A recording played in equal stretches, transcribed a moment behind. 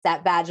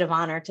that badge of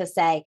honor to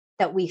say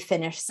that we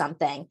finished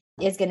something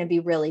is going to be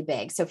really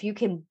big. So if you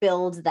can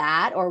build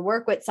that or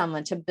work with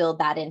someone to build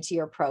that into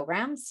your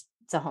programs,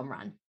 it's a home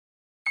run.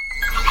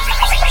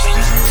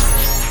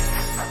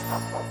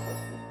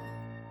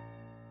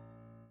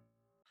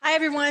 Hi,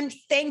 everyone.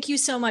 Thank you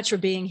so much for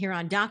being here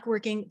on Doc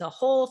Working, the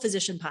Whole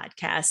Physician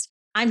Podcast.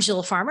 I'm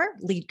Jill Farmer,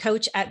 lead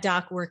coach at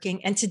Doc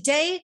Working. And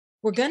today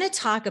we're going to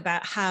talk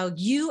about how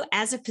you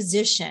as a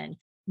physician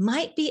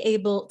might be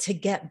able to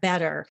get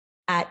better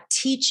at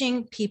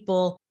teaching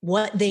people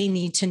what they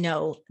need to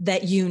know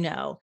that you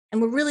know.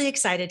 And we're really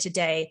excited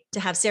today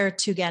to have Sarah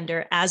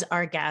Tugender as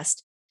our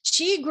guest.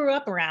 She grew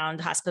up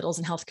around hospitals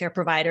and healthcare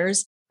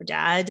providers. Her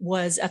dad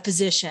was a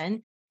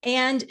physician,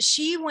 and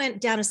she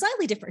went down a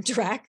slightly different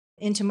track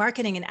into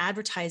marketing and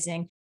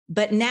advertising.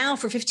 But now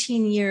for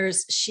 15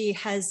 years, she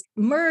has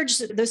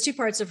merged those two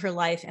parts of her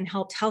life and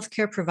helped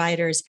healthcare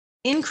providers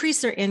increase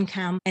their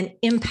income and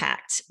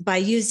impact by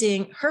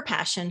using her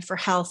passion for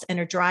health and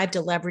her drive to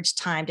leverage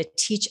time to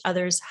teach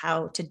others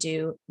how to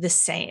do the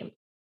same.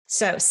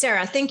 So,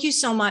 Sarah, thank you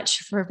so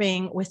much for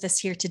being with us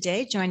here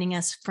today, joining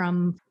us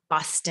from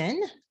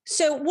Boston.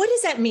 So what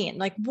does that mean?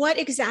 Like, what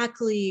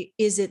exactly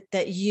is it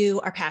that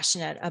you are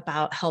passionate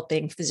about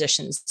helping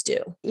physicians do?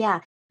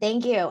 Yeah,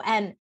 thank you.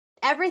 And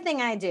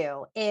everything I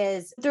do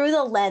is through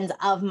the lens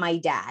of my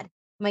dad.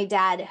 My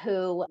dad,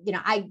 who,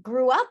 I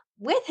grew up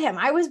with him.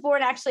 I was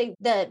born actually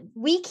the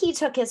week he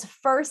took his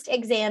first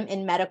exam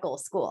in medical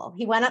school.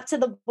 He went up to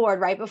the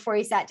board right before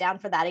he sat down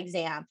for that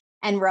exam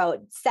and wrote,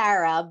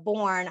 Sarah,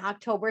 born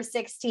October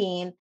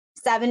 16,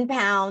 7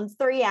 pounds,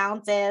 3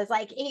 ounces.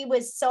 Like, he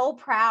was so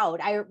proud.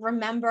 I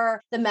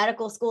remember the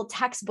medical school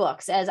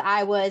textbooks as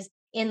I was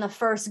in the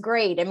first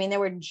grade. I mean, they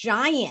were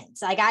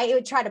giants. Like, I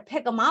would try to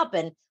pick them up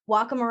and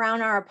walk him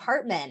around our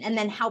apartment. And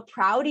then how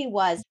proud he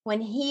was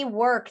when he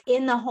worked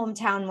in the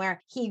hometown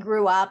where he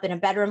grew up in a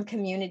bedroom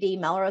community,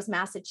 Melrose,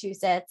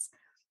 Massachusetts.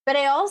 But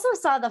I also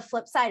saw the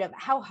flip side of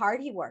how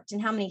hard he worked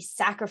and how many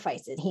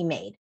sacrifices he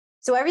made.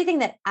 So everything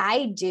that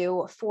I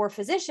do for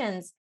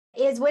physicians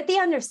is with the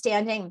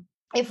understanding,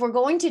 if we're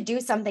going to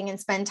do something and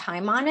spend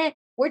time on it,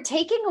 we're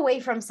taking away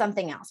from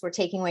something else. We're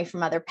taking away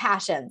from other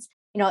passions.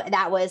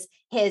 That was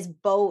his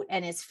boat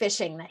and his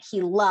fishing that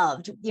he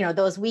loved,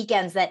 those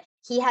weekends that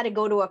he had to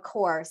go to a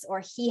course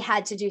or he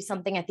had to do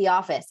something at the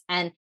office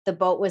and the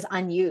boat was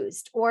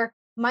unused, or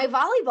my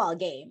volleyball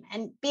game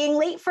and being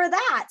late for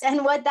that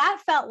and what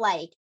that felt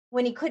like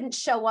when he couldn't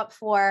show up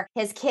for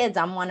his kids.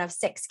 I'm one of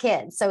 6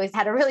 kids. So he's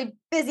had a really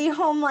busy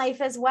home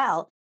life as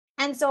well.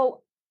 And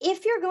so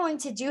if you're going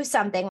to do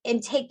something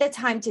and take the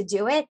time to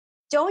do it,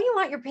 don't you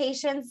want your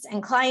patients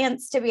and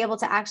clients to be able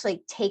to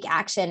actually take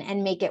action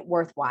and make it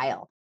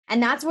worthwhile?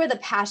 And that's where the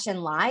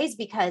passion lies,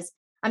 because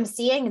I'm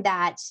seeing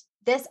that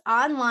this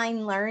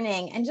online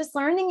learning and just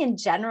learning in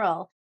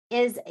general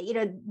is,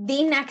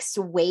 the next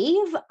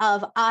wave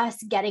of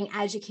us getting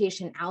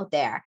education out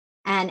there.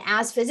 And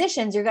as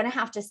physicians, you're going to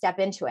have to step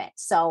into it.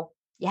 So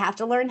you have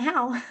to learn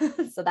how.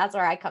 So that's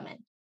where I come in.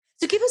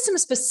 So give us some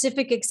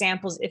specific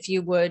examples, if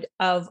you would,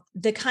 of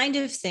the kind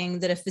of thing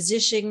that a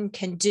physician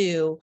can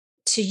do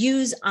to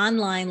use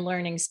online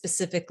learning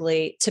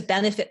specifically to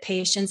benefit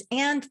patients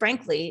and,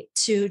 frankly,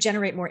 to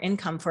generate more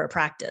income for a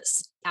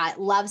practice. I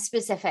love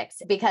specifics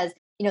because,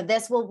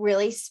 this will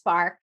really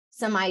spark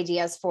some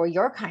ideas for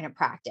your kind of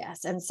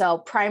practice. And so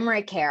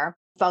primary care,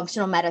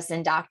 functional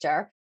medicine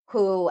doctor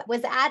who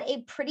was at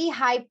a pretty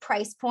high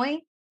price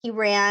point. He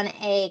ran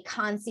a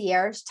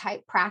concierge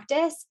type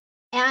practice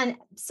and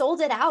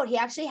sold it out. He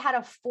actually had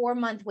a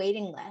 4-month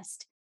waiting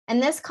list.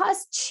 And this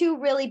caused 2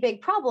 really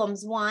big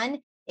problems.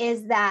 One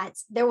is that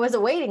there was a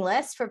waiting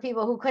list for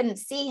people who couldn't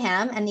see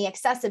him and the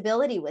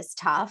accessibility was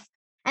tough.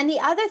 And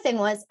the other thing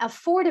was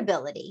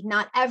affordability.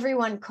 Not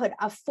everyone could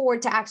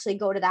afford to actually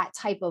go to that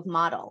type of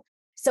model.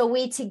 So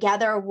we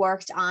together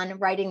worked on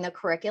writing the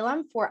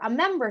curriculum for a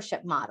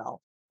membership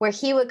model where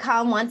he would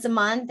come once a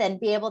month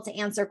and be able to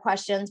answer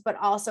questions, but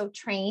also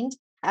trained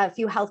a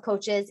few health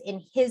coaches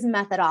in his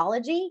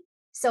methodology.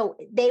 So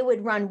they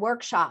would run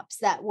workshops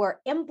that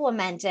were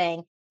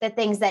implementing the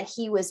things that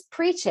he was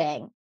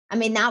preaching. I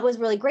mean, that was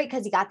really great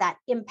because he got that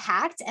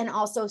impact and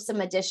also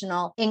some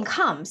additional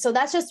income. So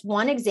that's just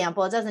one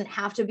example. It doesn't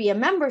have to be a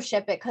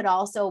membership. It could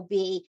also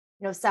be,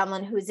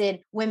 someone who's in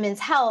women's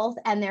health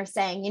and they're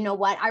saying, you know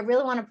what, I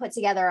really want to put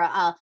together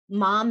a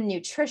mom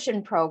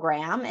nutrition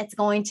program. It's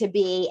going to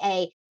be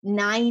a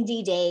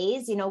 90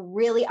 days,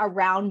 really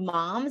around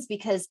moms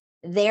because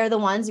they're the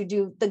ones who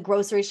do the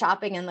grocery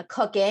shopping and the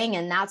cooking.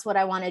 And that's what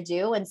I want to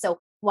do. And so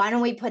why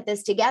don't we put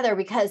this together?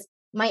 Because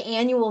my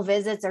annual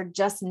visits are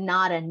just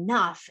not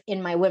enough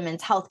in my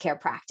women's healthcare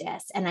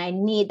practice. And I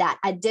need that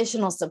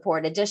additional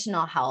support,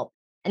 additional help.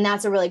 And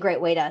that's a really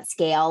great way to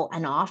scale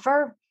an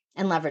offer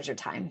and leverage your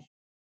time.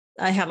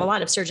 I have a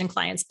lot of surgeon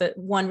clients, but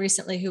one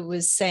recently who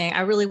was saying,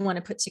 I really want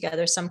to put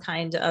together some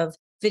kind of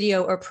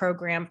video or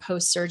program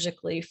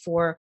post-surgically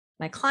for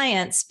my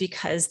clients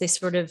because they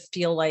sort of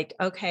feel like,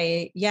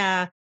 okay,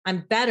 yeah,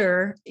 I'm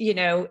better,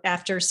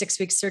 after 6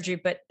 weeks surgery,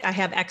 but I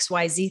have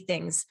XYZ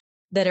things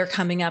that are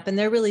coming up, and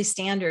they're really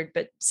standard,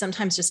 but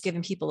sometimes just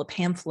giving people a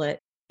pamphlet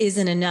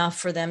isn't enough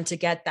for them to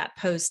get that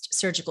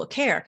post-surgical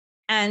care.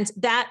 And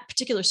that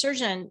particular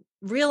surgeon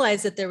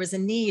realized that there was a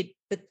need,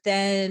 but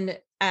then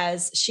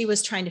as she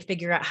was trying to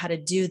figure out how to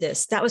do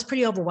this, that was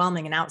pretty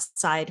overwhelming and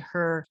outside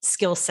her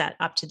skill set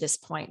up to this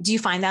point. Do you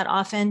find that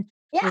often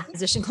with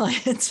physician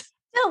clients?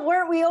 No,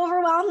 weren't we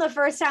overwhelmed the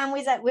first time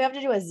we said we have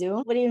to do a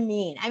Zoom? What do you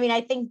mean? I mean,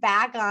 I think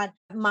back on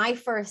my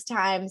first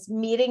times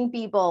meeting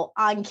people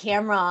on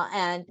camera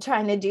and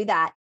trying to do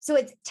that. So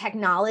it's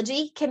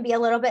technology can be a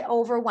little bit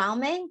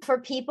overwhelming for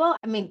people.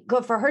 I mean,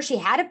 good for her. She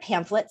had a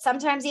pamphlet,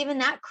 sometimes even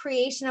that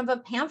creation of a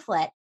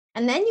pamphlet.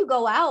 And then you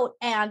go out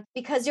and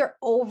because you're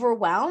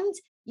overwhelmed,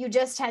 you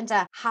just tend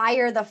to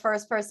hire the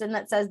first person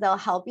that says they'll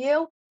help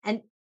you.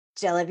 And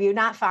Jill, have you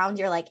not found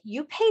you're like,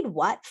 you paid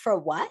what for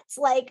what?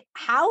 Like,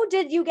 how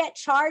did you get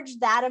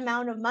charged that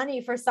amount of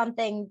money for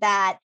something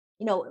that,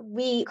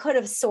 we could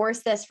have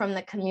sourced this from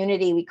the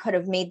community. We could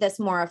have made this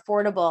more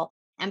affordable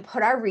and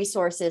put our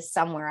resources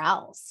somewhere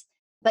else.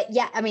 But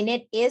yeah, I mean,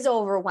 it is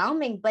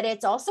overwhelming, but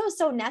it's also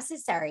so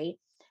necessary.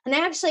 And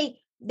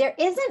actually, there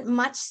isn't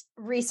much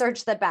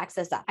research that backs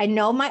this up. I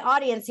know my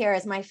audience here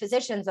is my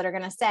physicians that are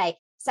going to say,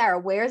 Sarah,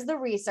 where's the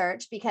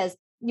research? Because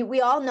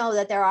we all know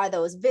that there are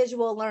those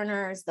visual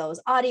learners, those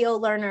audio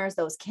learners,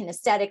 those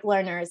kinesthetic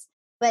learners.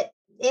 But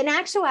in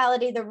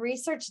actuality, the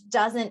research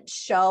doesn't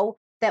show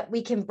that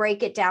we can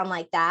break it down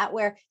like that,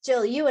 where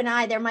Jill, you and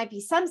I, there might be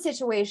some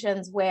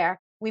situations where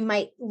we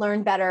might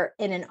learn better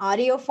in an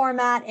audio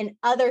format. In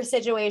other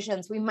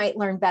situations, we might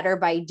learn better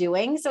by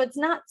doing. So it's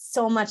not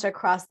so much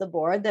across the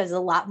board. There's a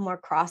lot more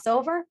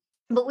crossover,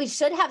 but we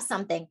should have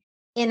something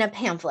in a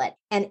pamphlet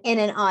and in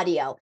an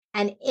audio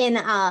and in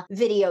a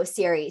video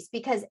series,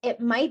 because it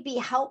might be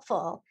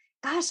helpful.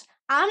 Gosh,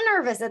 I'm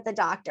nervous at the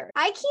doctor.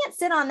 I can't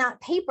sit on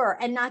that paper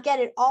and not get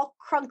it all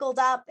crunkled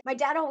up. My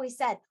dad always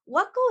said,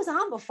 what goes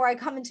on before I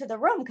come into the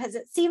room? Because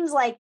it seems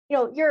like,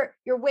 you're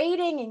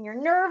waiting and you're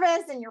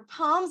nervous and your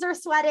palms are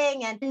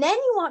sweating. And then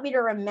you want me to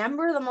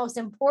remember the most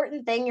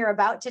important thing you're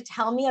about to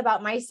tell me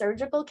about my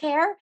surgical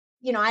care.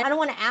 I don't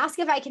want to ask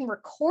if I can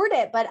record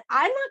it, but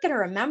I'm not going to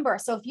remember.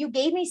 So if you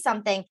gave me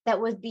something that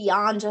was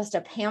beyond just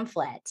a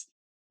pamphlet,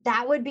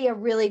 that would be a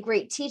really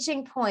great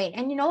teaching point.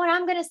 And you know what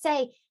I'm going to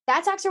say?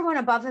 That's actually one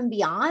above and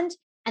beyond.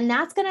 And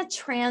that's going to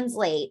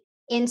translate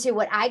into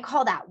what I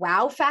call that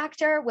wow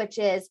factor, which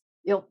is,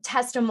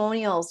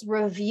 testimonials,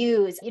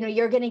 reviews.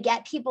 You're going to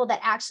get people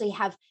that actually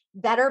have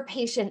better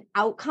patient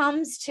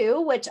outcomes too,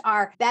 which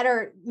are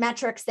better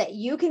metrics that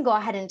you can go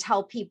ahead and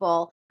tell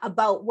people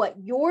about what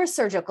your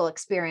surgical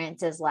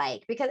experience is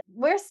like, because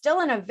we're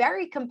still in a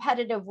very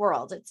competitive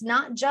world. It's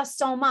not just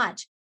so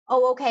much,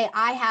 oh, okay,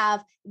 I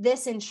have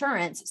this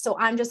insurance, so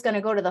I'm just going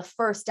to go to the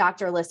first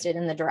doctor listed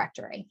in the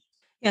directory.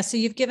 Yeah. So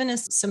you've given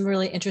us some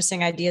really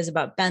interesting ideas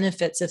about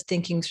benefits of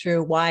thinking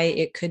through why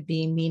it could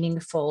be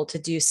meaningful to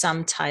do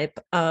some type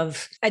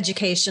of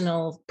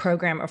educational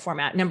program or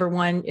format. Number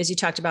one, as you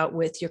talked about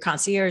with your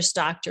concierge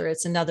doctor,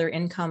 it's another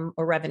income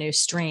or revenue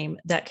stream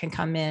that can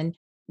come in.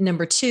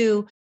 Number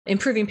two,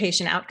 improving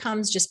patient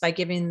outcomes just by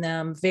giving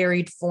them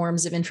varied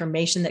forms of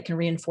information that can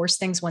reinforce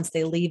things once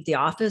they leave the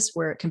office,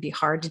 where it can be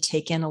hard to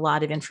take in a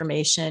lot of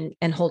information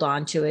and hold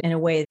on to it in a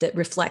way that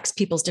reflects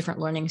people's different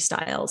learning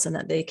styles and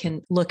that they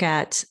can look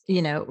at,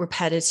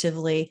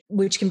 repetitively,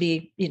 which can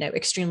be,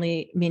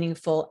 extremely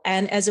meaningful,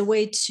 and as a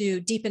way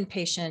to deepen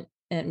patient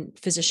and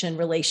physician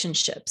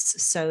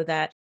relationships so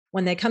that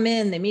when they come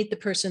in, they meet the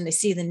person, they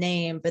see the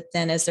name, but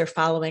then as they're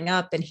following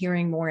up and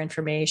hearing more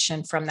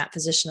information from that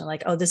physician, they're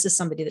like, oh, this is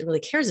somebody that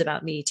really cares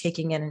about me,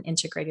 taking in and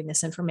integrating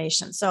this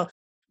information. So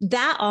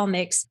that all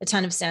makes a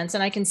ton of sense.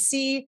 And I can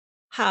see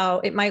how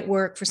it might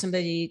work for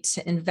somebody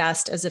to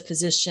invest as a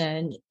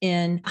physician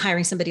in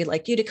hiring somebody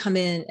like you to come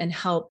in and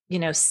help,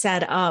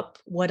 set up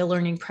what a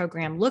learning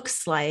program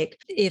looks like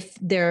if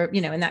they're,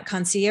 in that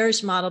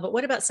concierge model. But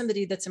what about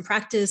somebody that's in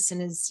practice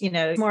and is,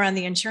 more on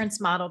the insurance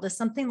model? Does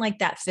something like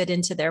that fit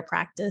into their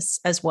practice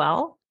as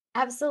well?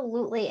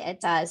 Absolutely, it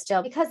does,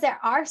 Jill, because there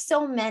are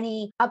so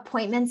many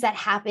appointments that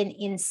happen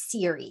in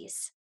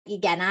series.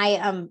 Again, I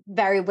am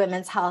very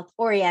women's health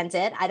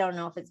oriented. I don't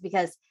know if it's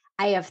because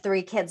I have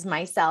 3 kids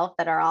myself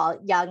that are all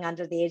young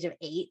under the age of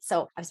 8.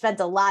 So I've spent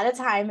a lot of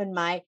time in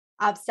my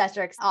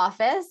obstetrics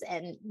office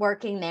and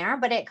working there,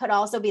 but it could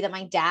also be that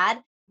my dad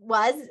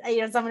was,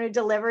 someone who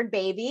delivered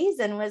babies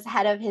and was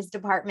head of his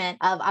department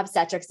of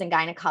obstetrics and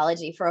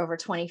gynecology for over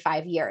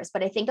 25 years.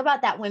 But I think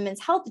about that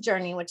women's health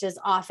journey, which is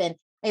often,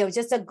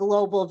 just a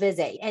global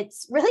visit.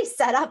 It's really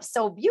set up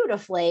so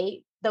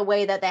beautifully the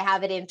way that they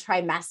have it in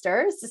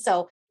trimesters.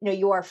 So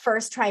your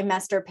first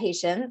trimester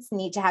patients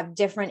need to have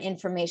different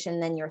information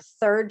than your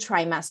third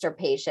trimester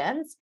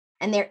patients.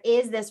 And there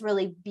is this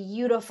really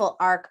beautiful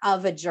arc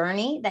of a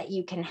journey that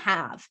you can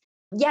have.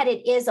 Yet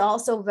it is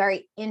also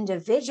very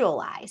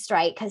individualized,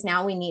 right? Because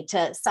now we need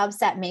to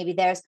subset. Maybe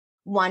there's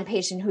one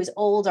patient who's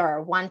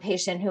older, one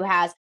patient who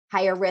has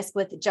higher risk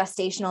with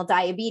gestational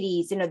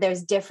diabetes.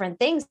 There's different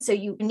things. So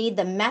you need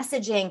the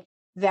messaging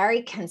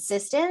very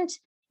consistent.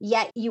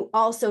 yet you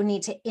also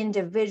need to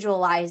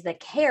individualize the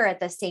care at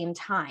the same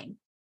time.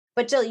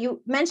 But Jill,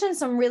 you mentioned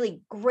some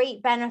really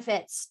great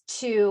benefits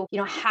to,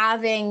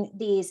 having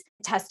these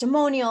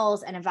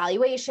testimonials and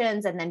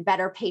evaluations and then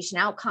better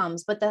patient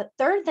outcomes. But the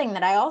third thing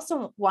that I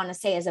also want to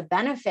say is a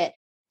benefit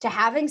to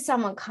having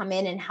someone come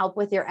in and help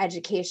with your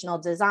educational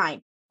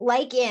design,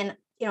 like in,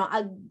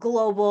 a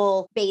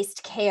global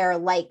based care,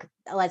 like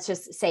let's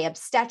just say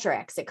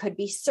obstetrics. It could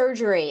be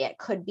surgery. It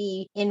could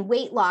be in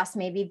weight loss,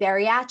 maybe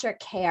bariatric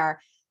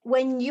care.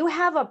 When you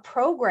have a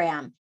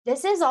program,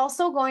 this is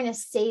also going to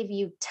save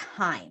you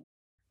time.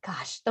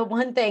 Gosh, the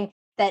one thing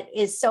that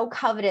is so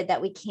coveted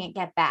that we can't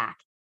get back.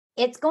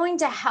 It's going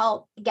to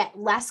help get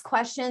less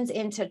questions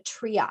into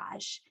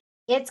triage.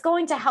 It's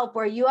going to help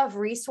where you have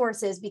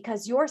resources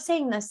because you're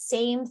saying the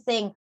same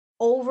thing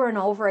over and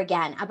over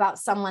again about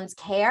someone's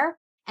care.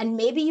 And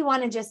maybe you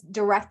want to just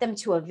direct them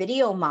to a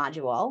video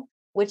module,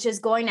 which is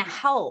going to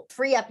help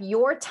free up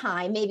your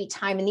time, maybe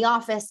time in the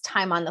office,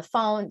 time on the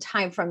phone,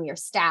 time from your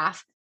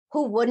staff.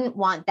 Who wouldn't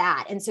want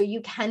that? And so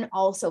you can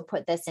also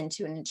put this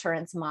into an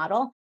insurance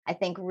model, I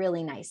think,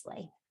 really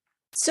nicely.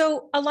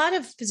 So a lot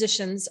of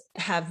physicians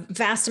have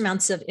vast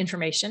amounts of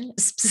information,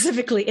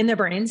 specifically in their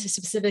brains,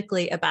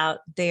 specifically about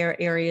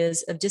their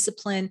areas of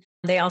discipline.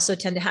 They also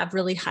tend to have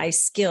really high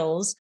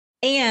skills.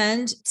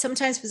 And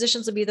sometimes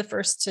physicians will be the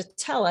first to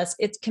tell us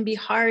it can be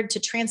hard to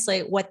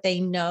translate what they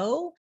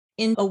know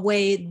in a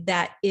way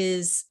that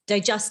is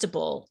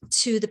digestible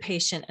to the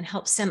patient and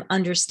helps them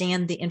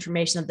understand the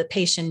information that the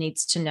patient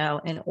needs to know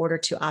in order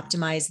to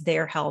optimize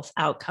their health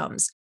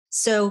outcomes.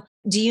 So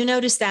do you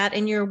notice that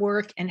in your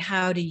work, and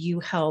how do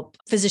you help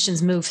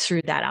physicians move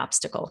through that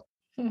obstacle?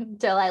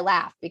 Till I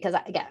laugh because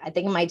I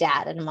think of my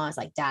dad and I'm always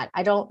like, Dad,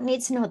 I don't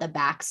need to know the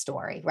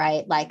backstory,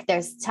 right? Like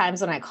there's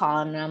times when I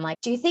call him and I'm like,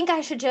 do you think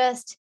I should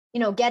just,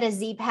 get a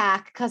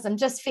Z-Pak because I'm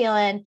just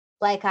feeling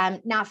like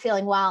I'm not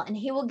feeling well? And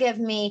he will give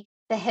me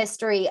the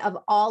history of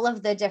all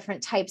of the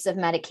different types of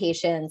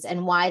medications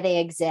and why they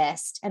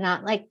exist. And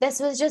not like, this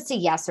was just a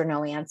yes or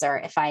no answer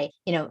if I,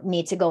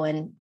 need to go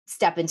and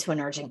step into an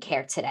urgent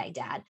care today,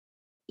 Dad.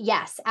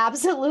 Yes,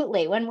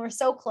 absolutely. When we're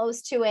so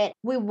close to it,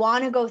 we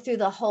want to go through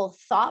the whole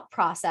thought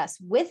process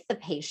with the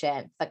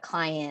patient, the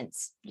client,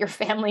 your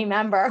family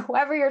member,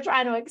 whoever you're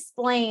trying to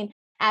explain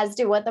as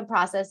to what the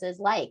process is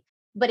like.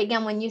 But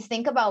again, when you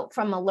think about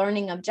from a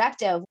learning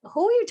objective,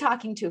 who are you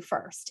talking to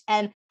first?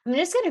 And I'm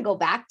just going to go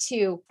back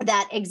to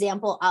that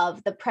example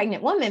of the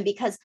pregnant woman,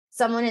 because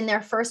someone in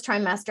their first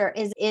trimester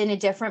is in a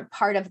different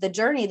part of the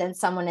journey than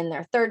someone in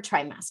their third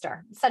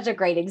trimester. Such a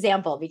great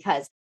example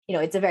because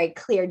it's a very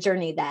clear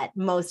journey that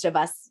most of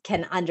us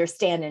can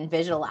understand and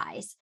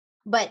visualize.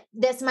 But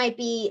this might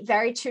be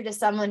very true to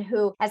someone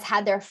who has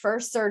had their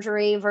first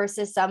surgery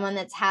versus someone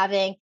that's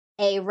having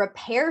a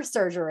repair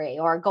surgery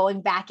or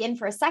going back in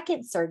for a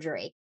second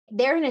surgery.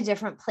 They're in a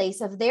different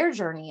place of their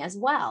journey as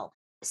well.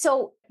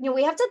 So,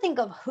 we have to think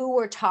of who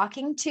we're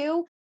talking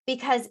to,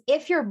 because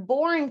if you're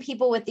boring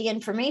people with the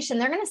information,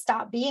 they're going to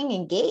stop being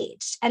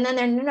engaged and then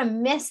they're going to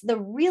miss the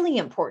really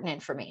important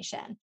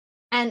information.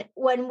 And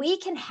when we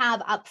can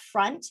have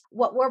upfront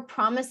what we're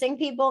promising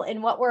people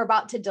and what we're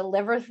about to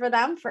deliver for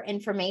them for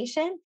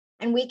information,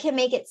 and we can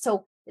make it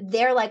so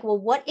they're like, well,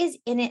 what is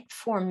in it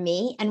for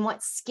me? And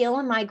what skill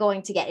am I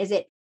going to get? Is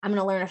it I'm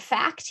going to learn a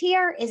fact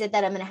here? Is it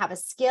that I'm going to have a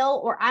skill,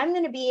 or I'm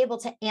going to be able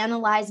to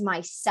analyze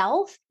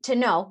myself to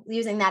know,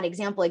 using that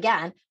example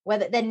again,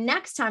 whether the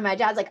next time my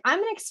dad's like, I'm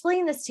going to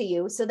explain this to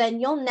you, so then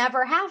you'll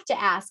never have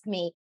to ask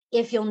me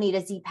if you'll need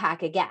a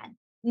Z-Pak again.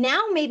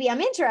 Now, maybe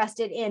I'm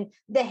interested in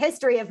the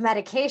history of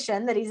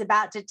medication that he's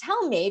about to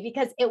tell me,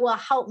 because it will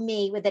help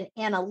me with an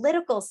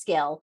analytical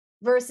skill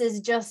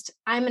versus just,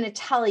 I'm going to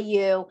tell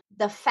you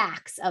the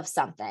facts of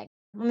something.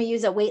 Let me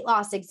use a weight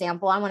loss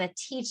example. I want to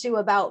teach you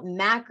about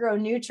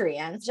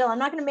macronutrients. Jill, I'm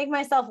not going to make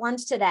myself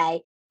lunch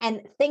today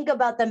and think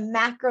about the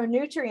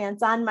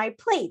macronutrients on my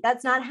plate.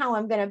 That's not how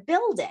I'm going to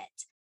build it.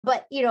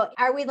 But,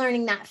 are we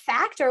learning that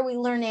fact, or are we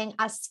learning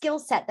a skill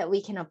set that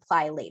we can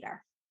apply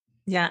later?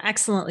 Yeah,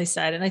 excellently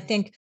said. And I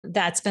think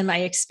that's been my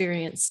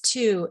experience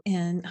too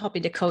in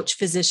helping to coach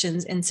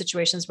physicians in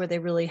situations where they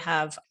really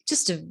have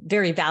just a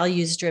very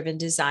values-driven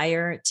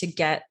desire to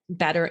get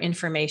better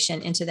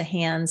information into the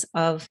hands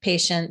of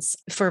patients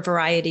for a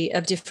variety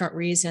of different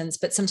reasons.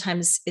 But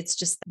sometimes it's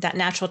just that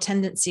natural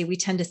tendency. We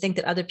tend to think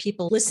that other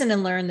people listen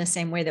and learn the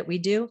same way that we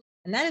do.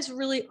 And that is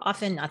really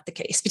often not the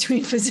case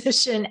between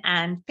physician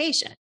and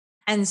patient.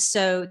 And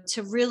so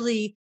to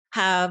really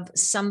have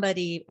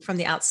somebody from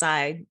the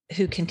outside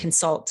who can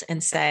consult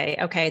and say,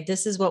 okay,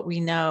 this is what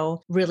we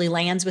know really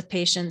lands with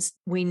patients.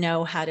 We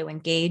know how to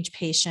engage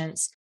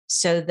patients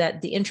so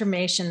that the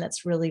information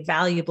that's really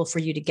valuable for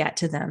you to get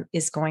to them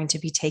is going to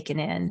be taken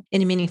in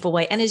a meaningful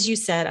way. And as you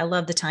said, I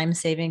love the time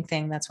saving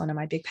thing. That's one of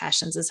my big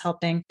passions, is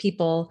helping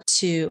people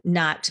to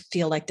not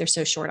feel like they're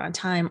so short on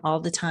time all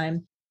the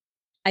time.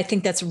 I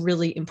think that's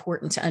really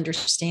important to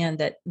understand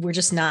that we're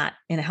just not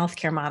in a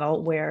healthcare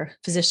model where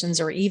physicians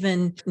or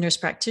even nurse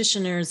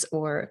practitioners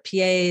or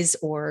PAs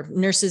or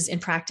nurses in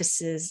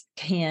practices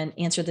can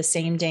answer the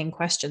same dang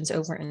questions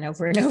over and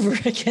over and over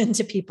again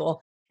to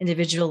people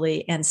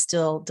individually and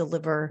still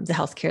deliver the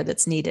healthcare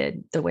that's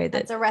needed the way that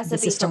that's a recipe the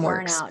system for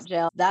works. burnout,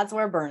 Jill. That's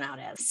where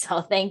burnout is.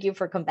 So thank you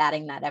for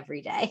combating that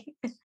every day.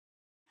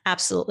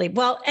 Absolutely.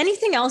 Well,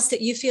 anything else that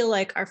you feel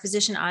like our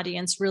physician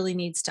audience really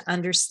needs to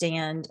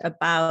understand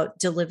about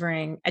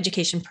delivering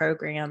education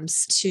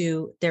programs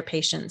to their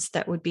patients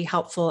that would be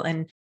helpful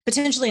and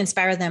potentially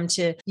inspire them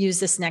to use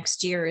this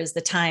next year as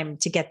the time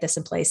to get this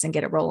in place and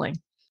get it rolling?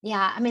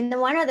 Yeah. I mean, the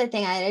one other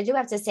thing I do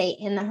have to say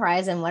in the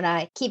horizon, what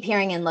I keep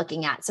hearing and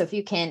looking at. So if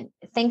you can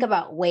think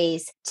about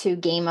ways to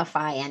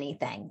gamify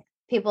anything,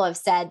 people have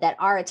said that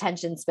our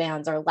attention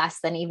spans are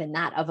less than even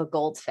that of a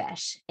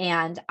goldfish.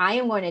 And I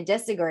am going to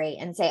disagree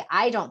and say,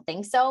 I don't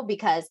think so,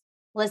 because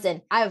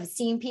listen, I've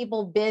seen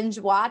people binge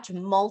watch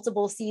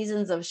multiple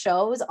seasons of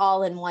shows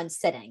all in one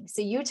sitting.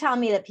 So you tell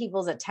me that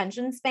people's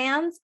attention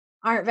spans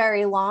aren't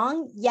very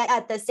long, yet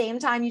at the same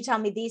time, you tell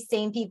me these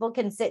same people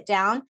can sit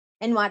down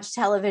and watch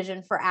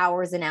television for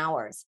hours and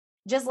hours.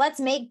 Just let's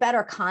make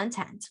better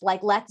content.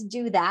 Like, let's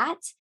do that.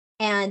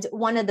 And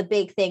one of the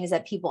big things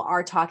that people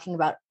are talking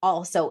about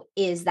also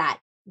is that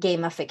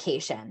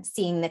gamification,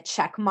 seeing the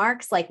check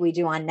marks like we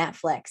do on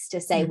Netflix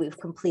to say we've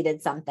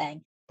completed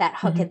something, that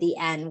hook at the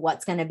end,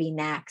 what's going to be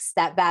next,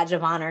 that badge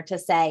of honor to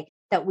say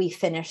that we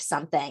finished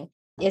something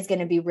is going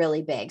to be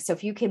really big. So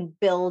if you can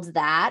build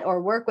that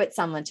or work with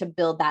someone to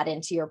build that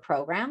into your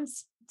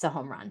programs, it's a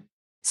home run.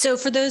 So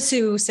for those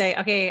who say,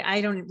 okay,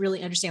 I don't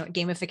really understand what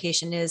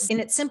gamification is, in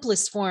its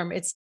simplest form,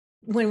 it's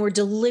when we're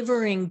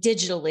delivering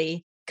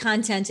digitally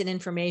content and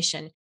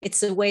information. It's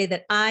the way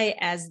that I,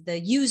 as the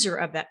user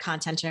of that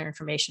content and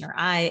information, or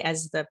I,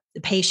 as the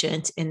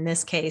patient in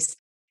this case,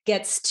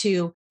 gets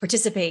to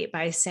participate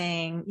by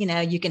saying,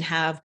 you can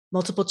have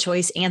multiple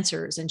choice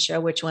answers and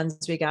show which ones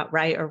we got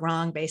right or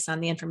wrong based on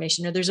the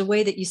information. Or there's a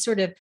way that you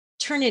sort of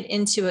turn it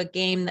into a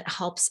game that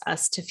helps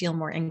us to feel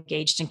more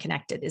engaged and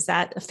connected. Is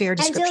that a fair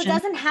description? And Jill, it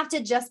doesn't have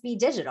to just be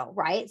digital,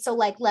 right? So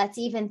like, let's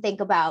even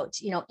think about,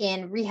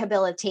 in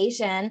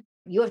rehabilitation,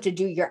 you have to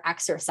do your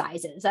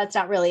exercises. That's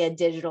not really a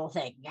digital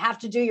thing. You have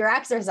to do your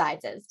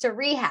exercises to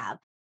rehab.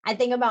 I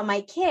think about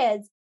my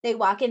kids, they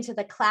walk into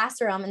the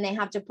classroom and they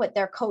have to put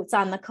their coats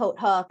on the coat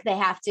hook. They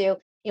have to,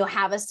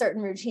 have a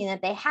certain routine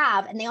that they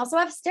have. And they also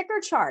have sticker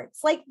charts.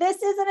 Like,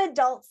 this is an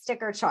adult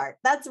sticker chart.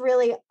 That's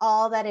really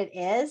all that it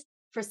is,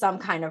 for some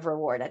kind of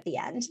reward at the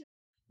end.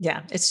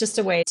 Yeah, it's just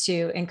a way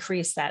to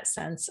increase that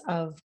sense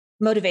of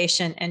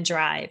motivation and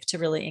drive to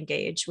really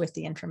engage with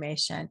the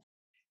information.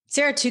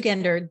 Sarah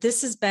Tugender,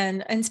 this has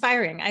been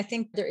inspiring. I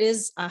think there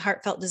is a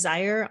heartfelt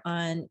desire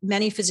on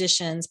many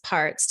physicians'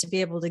 parts to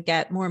be able to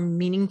get more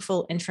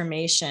meaningful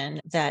information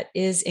that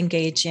is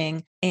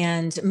engaging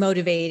and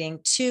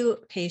motivating to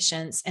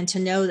patients, and to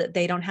know that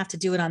they don't have to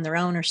do it on their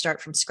own or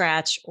start from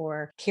scratch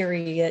or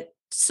carry it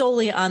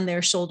solely on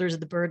their shoulders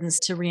the burdens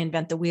to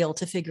reinvent the wheel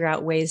to figure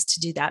out ways to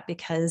do that,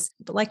 because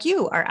people like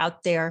you are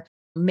out there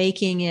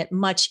making it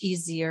much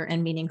easier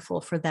and meaningful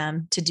for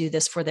them to do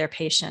this for their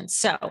patients.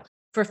 So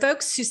for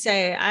folks who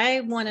say, I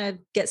want to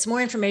get some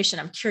more information,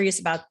 I'm curious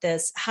about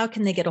this, how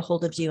can they get a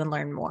hold of you and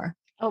learn more?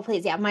 Oh,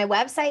 please. Yeah. My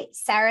website,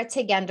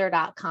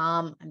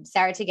 sarahtigender.com. I'm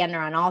Sarah Tigender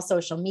on all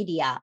social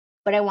media,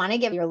 but I want to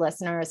give your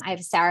listeners, I have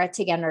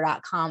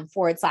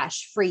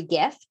sarahtigender.com/free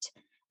gift.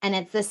 And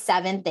it's the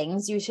 7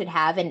 things you should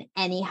have in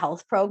any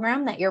health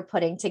program that you're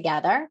putting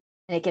together.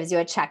 And it gives you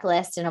a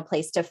checklist and a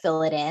place to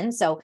fill it in.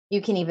 So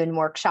you can even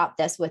workshop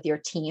this with your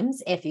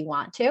teams if you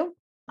want to,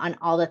 on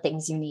all the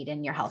things you need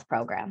in your health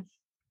program.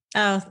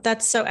 Oh,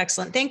 that's so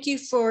excellent. Thank you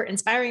for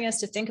inspiring us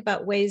to think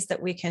about ways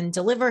that we can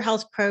deliver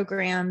health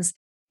programs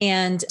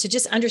and to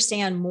just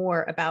understand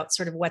more about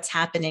sort of what's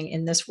happening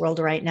in this world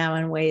right now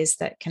in ways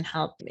that can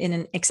help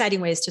in exciting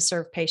ways to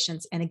serve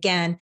patients. And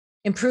again,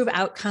 improve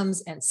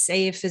outcomes and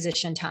save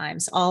physician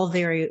times, all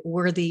very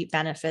worthy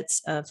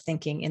benefits of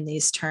thinking in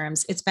these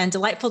terms. It's been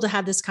delightful to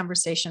have this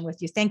conversation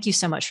with you. Thank you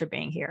so much for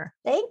being here.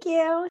 Thank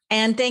you.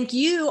 And thank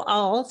you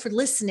all for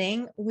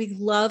listening. We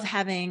love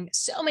having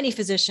so many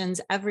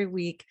physicians every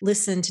week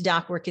listen to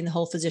Doc Working, the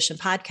Whole Physician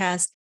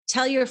podcast.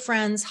 Tell your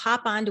friends,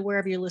 hop on to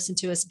wherever you listen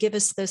to us, give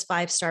us those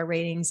 5-star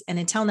ratings. And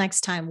until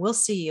next time, we'll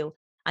see you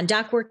on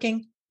Doc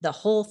Working, the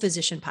Whole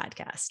Physician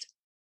podcast.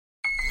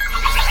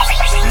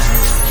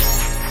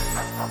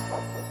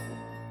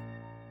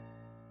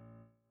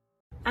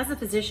 As a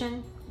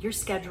physician, your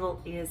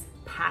schedule is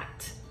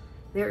packed.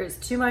 There is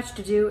too much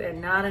to do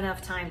and not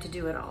enough time to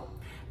do it all.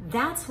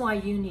 That's why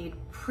you need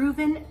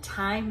proven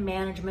time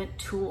management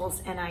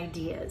tools and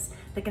ideas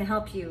that can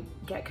help you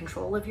get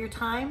control of your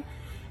time,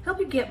 help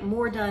you get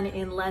more done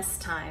in less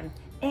time,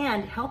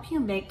 and help you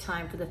make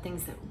time for the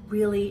things that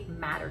really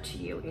matter to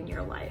you in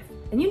your life.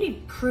 And you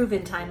need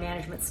proven time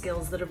management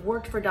skills that have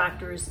worked for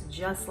doctors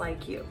just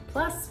like you.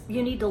 Plus,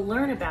 you need to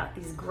learn about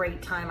these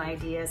great time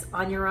ideas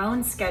on your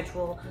own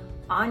schedule,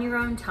 on your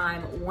own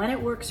time, when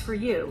it works for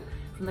you,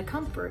 from the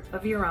comfort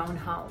of your own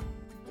home.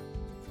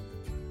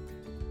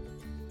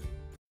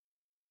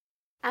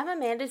 I'm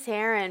Amanda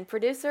Taryn,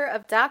 producer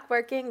of Doc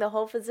Working, the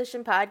Whole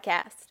Physician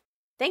podcast.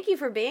 Thank you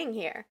for being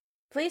here.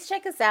 Please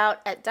check us out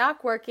at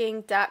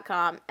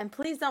docworking.com and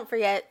please don't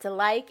forget to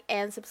like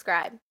and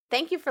subscribe.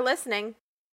 Thank you for listening.